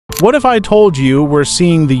What if I told you we're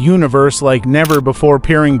seeing the universe like never before,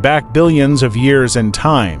 peering back billions of years in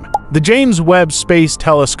time? The James Webb Space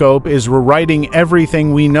Telescope is rewriting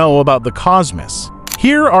everything we know about the cosmos.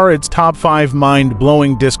 Here are its top 5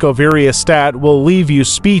 mind-blowing discoveries stat will leave you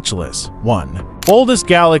speechless. 1. Oldest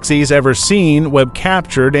galaxies ever seen. Webb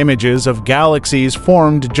captured images of galaxies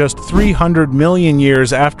formed just 300 million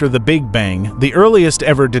years after the Big Bang, the earliest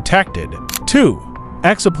ever detected. 2.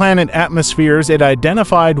 Exoplanet atmospheres. It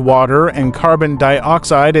identified water and carbon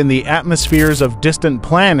dioxide in the atmospheres of distant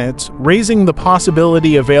planets, raising the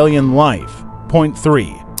possibility of alien life. Point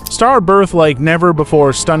 3. Star birth like never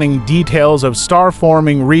before. Stunning details of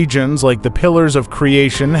star-forming regions like the pillars of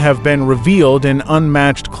creation have been revealed in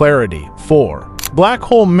unmatched clarity. 4. Black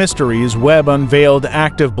hole mysteries. Webb unveiled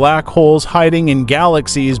active black holes hiding in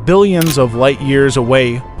galaxies billions of light-years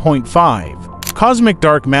away. Point 5. Cosmic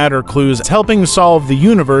dark matter clues helping solve the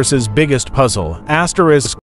universe's biggest puzzle. Asterisk.